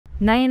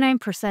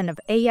99% of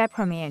AI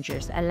product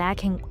managers are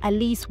lacking at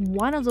least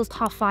one of those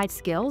top 5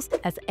 skills.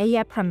 As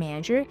AI product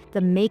manager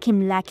that make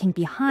him lacking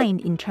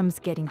behind in terms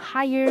of getting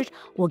hired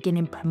or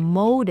getting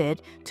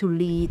promoted to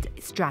lead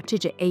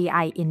strategic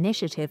AI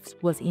initiatives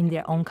within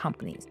their own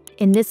companies.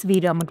 In this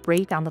video, I'm going to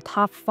break down the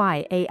top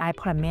 5 AI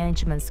product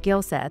management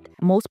skill set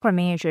most product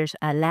managers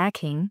are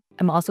lacking.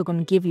 I'm also going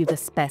to give you the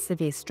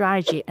specific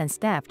strategy and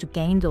steps to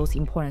gain those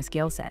important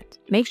skill sets.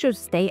 Make sure to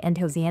stay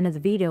until the end of the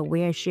video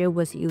where I share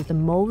with you the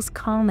most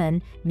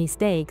common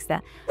mistakes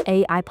that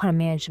AI product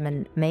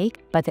management make,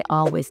 but they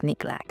always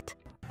neglect.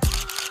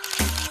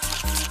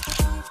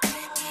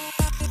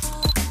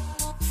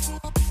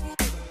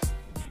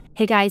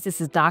 Hey guys, this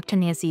is Dr.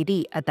 Nancy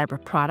Lee, a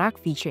direct product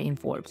featured in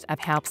Forbes.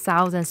 I've helped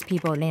thousands of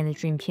people land a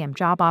dream PM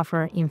job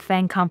offer in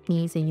FAANG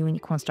companies and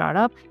unicorn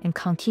startup and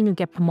continue to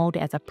get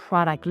promoted as a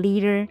product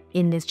leader.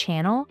 In this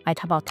channel, I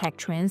talk about tech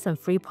trends and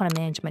free product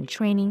management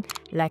training.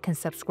 Like and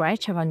subscribe,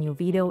 check out a new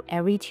video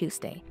every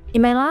Tuesday.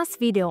 In my last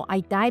video,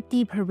 I dive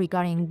deeper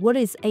regarding what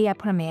is AI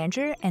product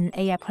manager and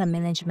AI product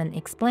management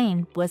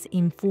explained was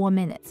in 4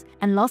 minutes.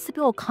 And lots of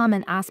people come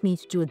and ask me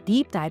to do a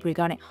deep dive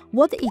regarding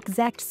what the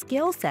exact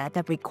skill set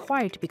that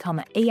required to become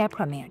an AI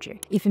product manager.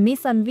 If you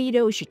missed some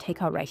video, you should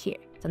take out right here.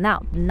 So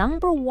now,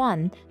 number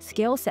 1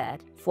 skill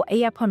set for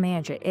AI product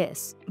manager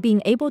is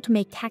being able to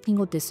make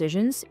technical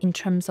decisions in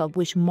terms of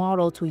which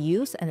model to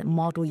use and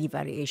model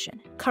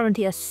evaluation.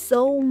 Currently, there are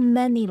so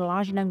many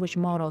large language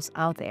models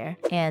out there,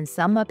 and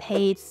some are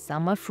paid,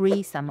 some are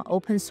free, some are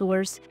open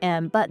source,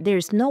 but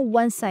there's no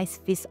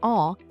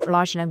one-size-fits-all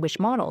large language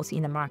models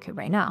in the market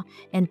right now.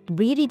 And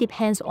really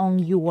depends on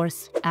your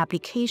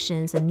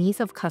applications and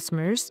needs of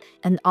customers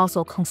and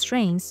also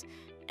constraints,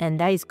 and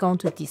that is going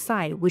to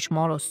decide which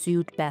model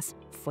suits best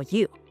for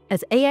you.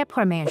 As AI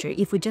product manager,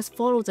 if we just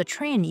follow the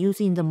trend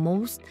using the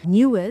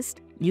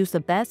use the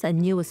best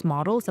and newest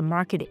models the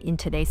market in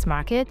today's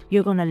market,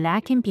 you're going to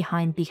lag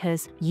behind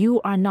because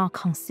you are not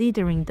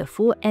considering the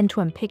full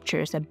end-to-end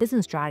pictures and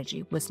business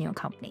strategy within your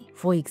company.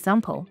 For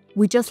example,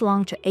 we just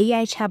launched an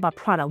AI chatbot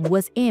product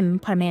within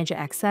Product Manager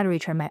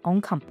Accelerator, my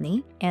own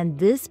company, and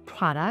this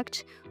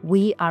product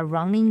we are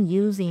running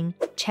using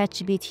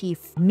ChatGPT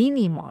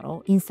mini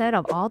model instead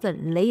of all the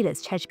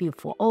latest ChatGPT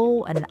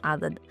 4.0 and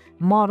other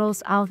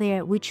models out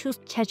there. We choose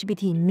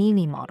ChatGPT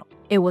mini model.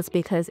 It was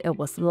because it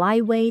was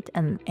lightweight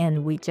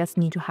and we just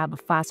need to have a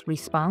fast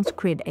response to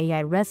create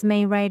AI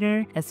resume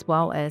writer as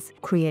well as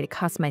create a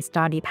customized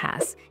study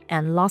paths.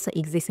 And lots of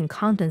existing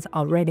contents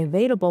already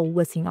available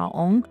within our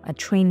own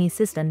training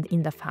system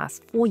in the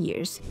past 4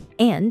 years.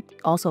 And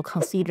also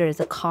consider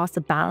the cost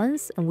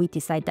balance, and we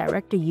decide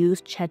directly to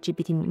use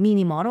ChatGPT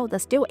mini model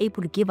that's still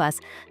able to give us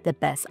the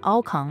best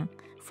outcome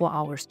for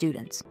our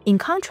students. In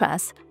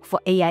contrast, for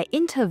AI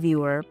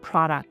interviewer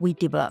product we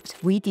developed,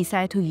 we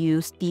decided to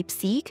use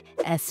DeepSeek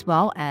as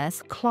well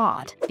as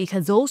Claude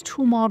because those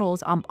 2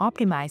 models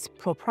optimize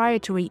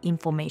proprietary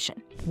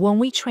information. When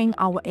we train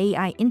our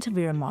AI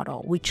interviewer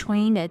model, we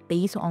train it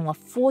based on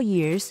 4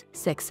 years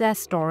success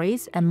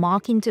stories and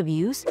mock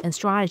interviews and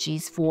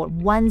strategies for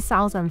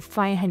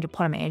 1,500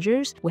 product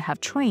managers we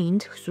have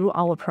trained through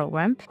our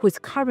program, who is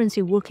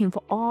currently working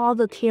for all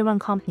the tier 1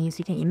 companies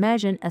you can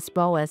imagine, as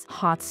well as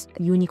hot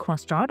unicorn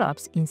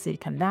startups in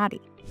Silicon Valley.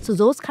 So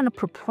those kind of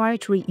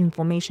proprietary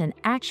information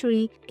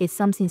actually is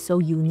something so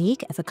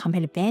unique as a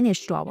competitive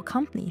advantage to our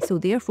company. So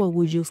therefore,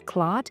 we use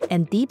Claude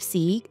and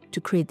DeepSeek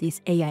to create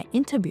this AI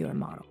interviewer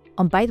model.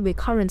 And by the way,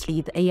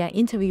 currently the AI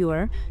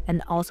interviewer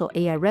and also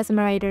AI resume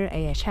writer,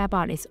 AI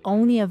chatbot is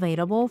only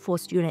available for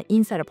students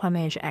inside the Product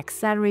Manager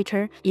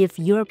Accelerator. If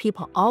your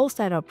people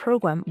outside our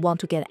program want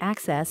to get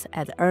access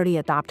as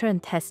early adopter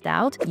and test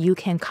out, you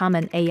can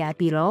comment AI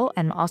below,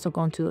 and I'm also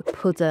going to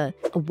put the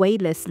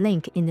waitlist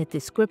link in the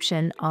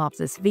description of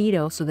this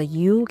video so that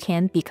you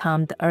can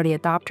become the early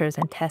adopters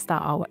and test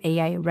out our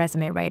AI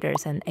resume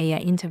writers and AI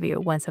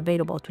interviewer once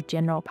available to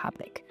general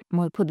public. I'm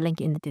going to put a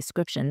link in the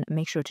description.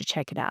 Make sure to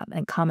check it out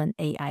and comment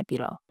AI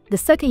below. The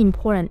second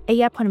important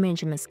AI product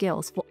management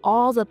skills for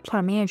all the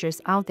product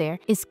managers out there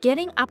is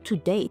getting up to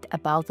date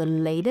about the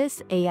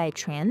latest AI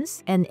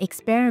trends and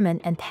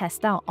experiment and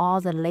test out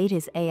all the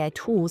latest AI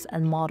tools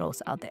and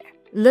models out there.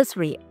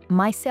 Literally,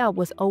 myself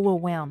was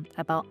overwhelmed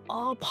about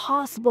all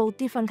possible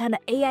different kind of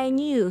AI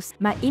news.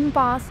 My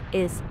inbox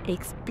is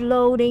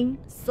exploding.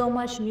 So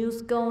much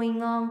news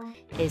going on.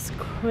 It's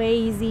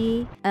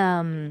crazy.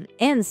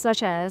 And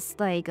such as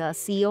like a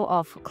CEO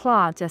of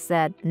Claude just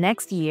said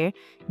next year,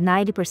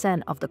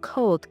 90% of the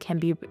code can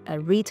be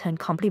written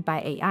completely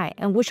by AI,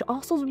 and which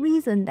also the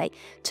reason that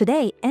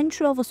today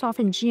entry-level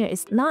software engineer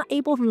is not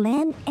able to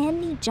land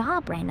any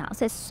job right now. So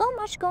there's so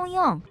much going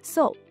on.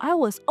 So I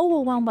was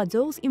overwhelmed by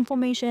those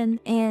information,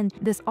 and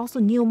there's also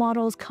new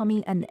models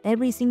coming, and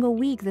every single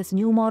week there's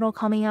new model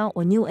coming out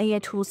or new AI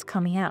tools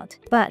coming out.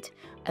 But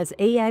As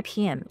AI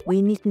PM,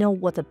 we need to know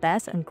what the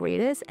best and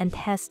greatest and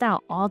test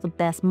out all the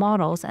best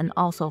models and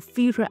also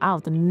filter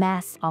out the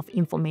mass of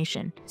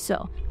information.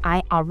 So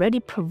I already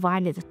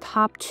provided the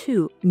top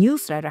 2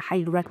 newsletter.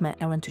 Highly recommend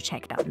everyone to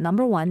check it out.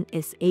 Number 1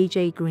 is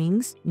AJ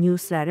Green's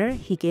newsletter.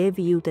 He gave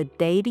you the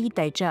daily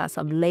digest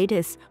of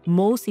latest,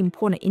 most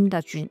important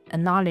industry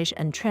knowledge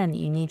and trend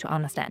you need to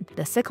understand.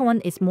 The second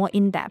one is more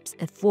in-depth,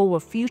 a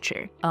forward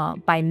future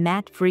by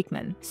Matt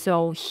Friedman.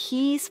 So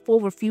his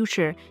forward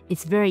future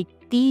is very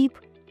deep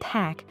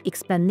tech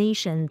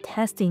explanation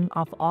testing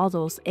of all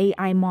those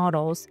AI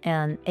models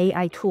and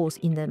AI tools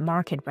in the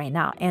market right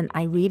now. And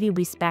I really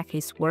respect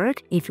his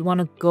work. If you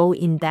want to go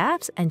in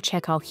depth and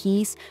check out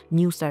his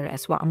newsletter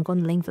as well, I'm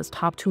going to link those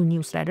top 2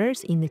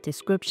 newsletters in the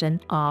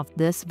description of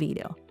this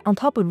video. On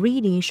top of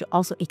reading, you should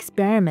also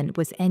experiment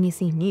with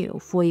anything new.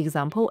 For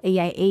example,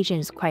 AI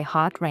agent is quite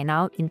hot right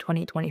now in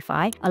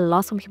 2025. A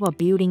lot of people are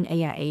building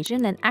AI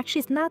agent, and actually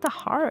it's not that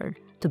hard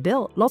to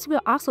build. Lots of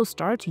people also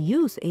start to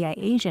use AI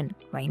agent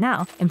right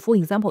now. And for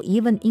example,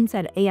 even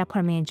inside the AI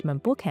Product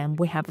Management Bootcamp,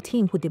 we have a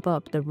team who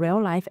developed the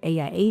real-life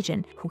AI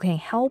agent who can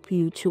help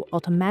you to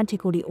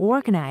automatically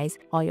organize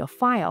all your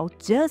files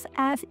just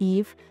as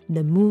if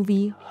the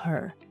movie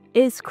Her.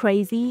 It's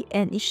crazy,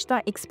 and you should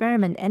start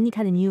experiment any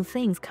kind of new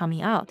things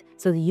coming out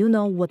so that you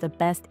know what the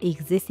best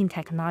existing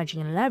technology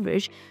and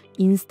leverage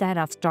instead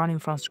of starting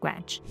from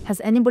scratch.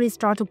 Has anybody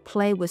started to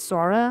play with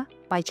Sora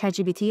by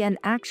ChatGPT? And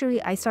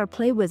actually, I started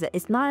playing with it.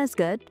 It's not as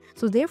good.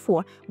 So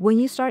therefore, when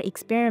you start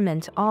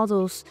experiment all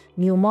those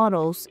new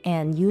models,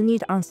 and you need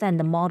to understand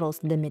the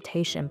model's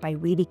limitation by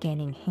really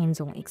gaining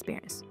hands-on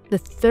experience. The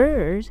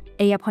third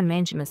AI product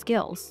management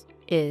skills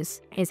is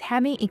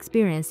having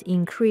experience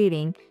in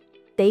creating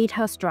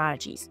data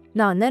strategies.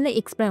 Now, let me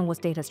explain what's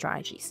data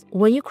strategies.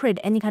 When you create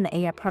any kind of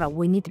AI product,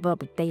 we need to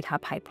develop a data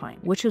pipeline,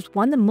 which is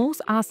one of the most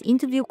asked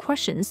interview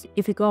questions.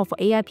 If you go for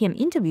AI PM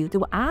interview, they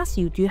will ask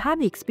you, do you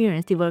have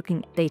experience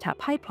developing data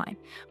pipeline?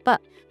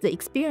 But the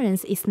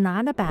experience is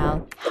not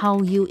about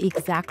how you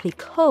exactly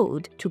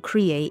code to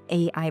create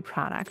AI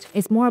product.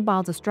 It's more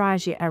about the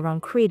strategy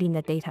around creating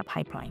the data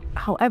pipeline.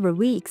 However,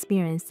 we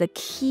experience the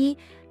key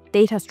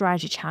data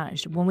strategy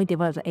challenge when we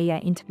develop the AI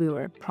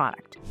interviewer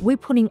product. We're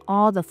putting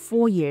all the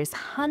 4 years,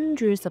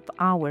 hundreds of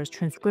hours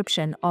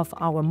transcription of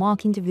our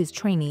mock interviews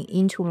training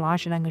into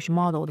large language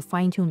model to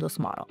fine-tune those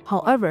models.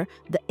 However,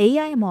 the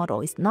AI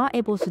model is not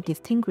able to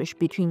distinguish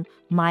between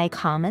my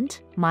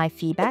comment, my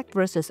feedback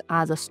versus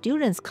other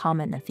students'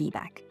 comment and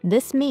feedback.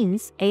 This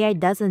means AI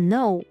doesn't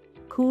know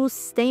whose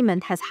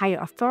statement has higher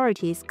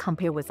authorities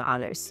compared with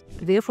others.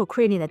 Therefore,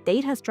 creating a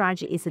data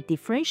strategy is a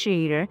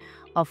differentiator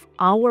of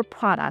our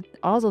product.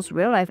 All those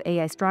real-life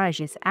AI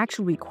strategies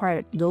actually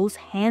require those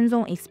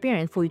hands-on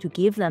experience for you to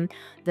give them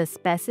the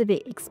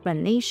specific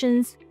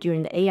explanations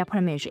during the AI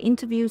product manager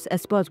interviews,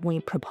 as well as when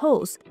you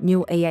propose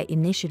new AI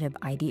initiative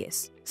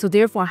ideas. So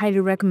therefore, I highly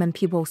recommend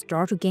people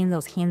start to gain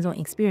those hands-on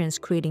experience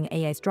creating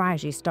AI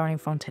strategies starting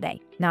from today.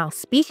 Now,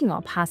 speaking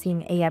of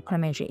passing AI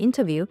product manager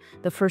interview,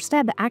 the first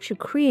step is actually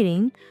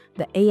creating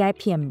the AI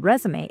PM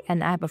resume,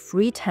 and I have a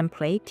free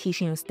template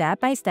teaching you step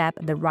by step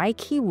the right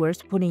keywords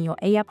to put in your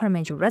AI product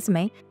manager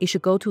resume. You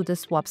should go to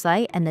this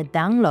website and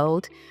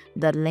download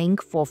the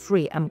link for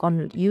free. I'm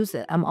going to use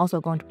it. I'm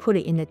also going to put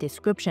it in the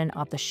description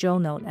of the show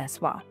note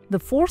as well. The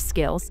 4th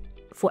skills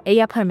for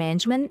AI product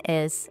management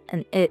is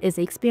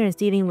experience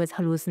dealing with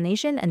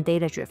hallucination and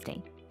data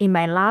drifting. In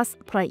my last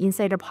Product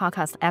Insider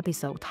podcast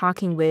episode,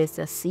 talking with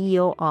the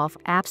CEO of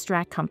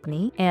Abstract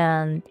Company,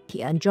 and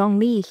John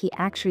Lee, he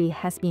actually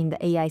has been in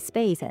the AI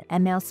space and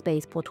ML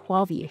space for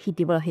 12 years. He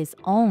developed his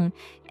own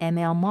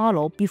ML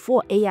model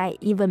before AI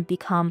even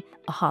become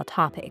a hot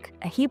topic.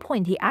 He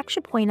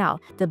actually pointed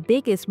out the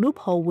biggest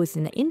loophole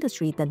within the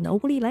industry that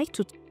nobody likes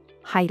to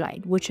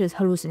highlight, which is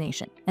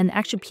hallucination. And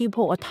actually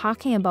people are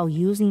talking about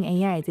using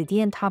AI. They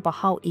didn't talk about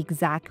how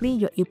exactly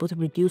you're able to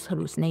reduce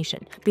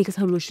hallucination, because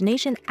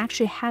hallucination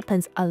actually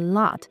happens a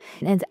lot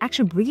and it's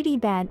actually really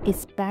bad,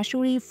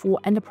 especially for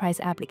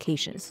enterprise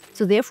applications.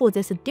 So therefore,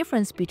 there's a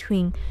difference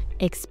between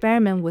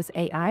experiment with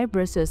AI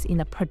versus in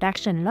the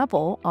production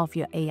level of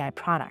your AI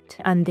product.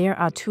 And there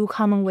are 2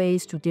 common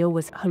ways to deal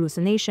with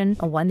hallucination.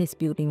 One is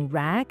building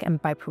RAG and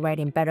by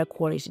providing better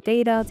quality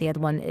data. The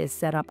other one is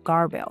set up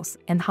guardrails.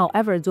 And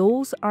however,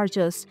 those are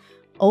just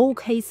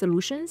okay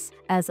solutions.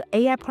 As an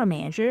AI product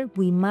manager,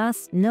 we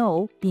must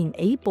know being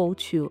able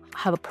to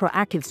have a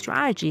proactive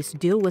strategies to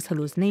deal with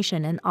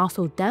hallucination and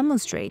also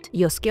demonstrate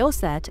your skill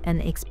set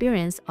and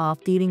experience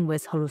of dealing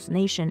with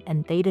hallucination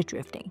and data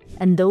drifting.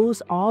 And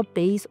those are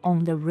based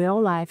on the real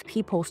life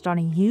people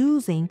starting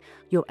using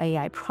your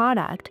AI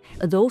product.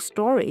 Those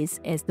stories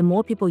is the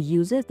more people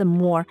use it, the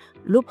more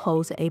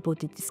loopholes are able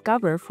to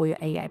discover for your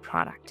AI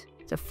product.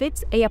 The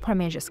 5th AI product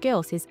manager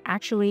skills is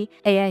actually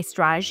AI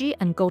strategy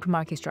and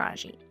go-to-market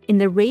strategy. In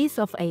the race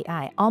of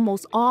AI,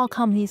 almost all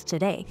companies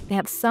today, they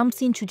have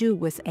something to do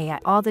with AI.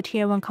 All the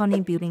tier 1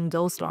 companies building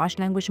those large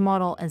language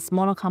model and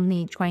smaller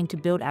companies trying to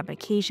build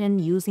application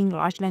using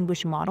large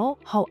language model.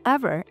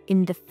 However,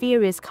 in the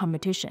fierce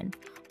competition,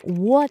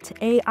 what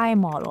AI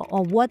model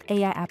or what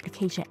AI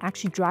application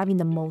actually driving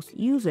the most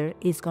user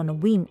is going to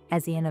win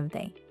at the end of the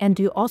day. And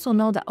do you also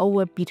know that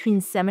over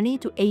between 70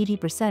 to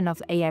 80% of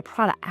the AI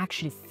product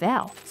actually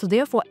fail? So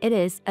therefore, it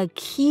is a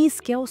key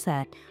skill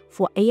set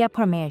for AI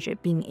product manager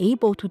being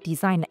able to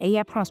design the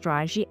AI product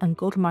strategy and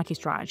go-to-market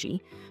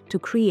strategy to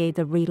create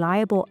the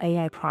reliable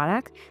AI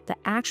product that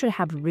actually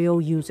have real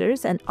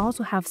users and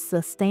also have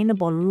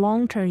sustainable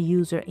long-term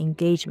user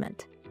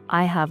engagement.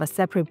 I have a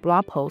separate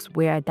blog post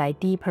where I dive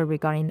deeper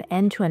regarding the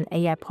end-to-end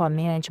AI product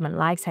management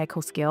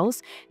lifecycle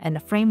skills and the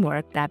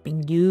framework that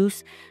been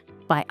used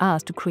by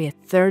us to create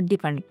 30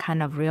 different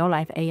kind of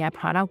real-life AI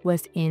product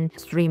within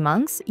 3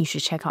 months. You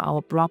should check out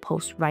our blog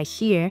post right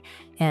here,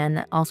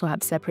 and also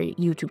have separate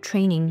YouTube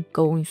training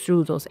going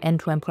through those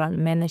end-to-end product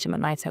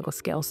management lifecycle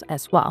skills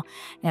as well.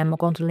 And I'm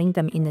going to link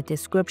them in the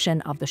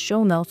description of the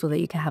show notes so that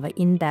you can have an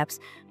in-depth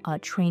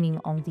training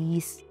on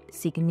these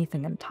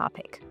significant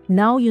topic.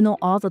 Now you know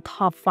all the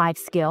top 5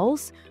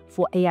 skills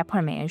for AI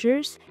product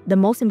managers. The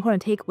most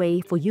important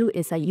takeaway for you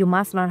is that you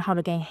must learn how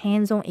to gain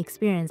hands-on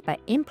experience by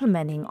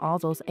implementing all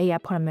those AI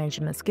product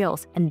management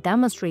skills and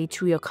demonstrate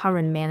to your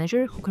current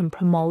manager who can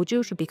promote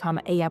you to become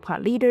AI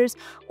product leaders,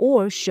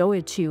 or show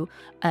it to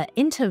an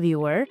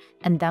interviewer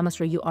and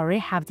demonstrate you already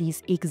have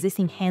these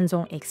existing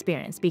hands-on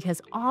experience,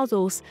 because all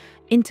those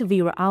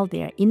interviewers out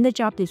there in the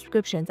job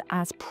descriptions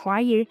ask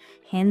prior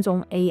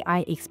hands-on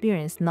AI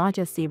experience, not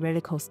just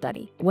theoretical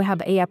study. We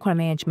have AI product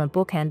management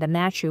bootcamp that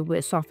match you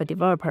with software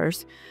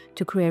developers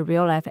to create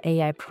real-life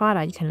AI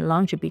product. You can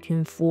launch it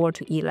between 4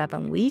 to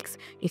 11 weeks.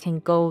 You can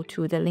go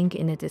to the link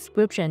in the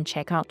description,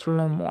 check out to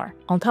learn more.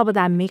 On top of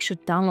that, make sure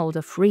to download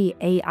the free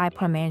AI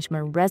product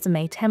management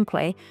resume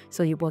template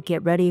so you will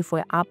get ready for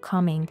your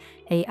upcoming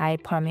AI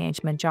product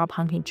management job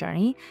hunting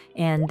journey.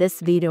 And this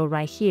video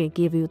right here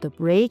gives you the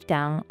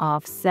breakdown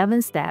of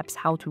 7 steps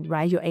how to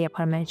write your AI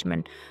product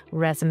management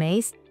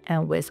resumes,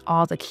 and with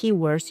all the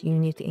keywords you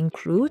need to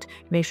include.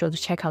 Make sure to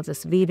check out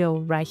this video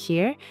right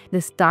here.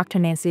 This is Dr.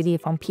 Nancy Lee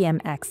from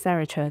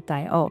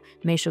PMaccelerator.io.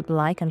 Make sure to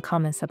like and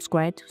comment,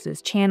 subscribe to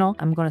this channel.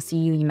 I'm gonna see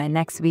you in my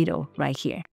next video right here.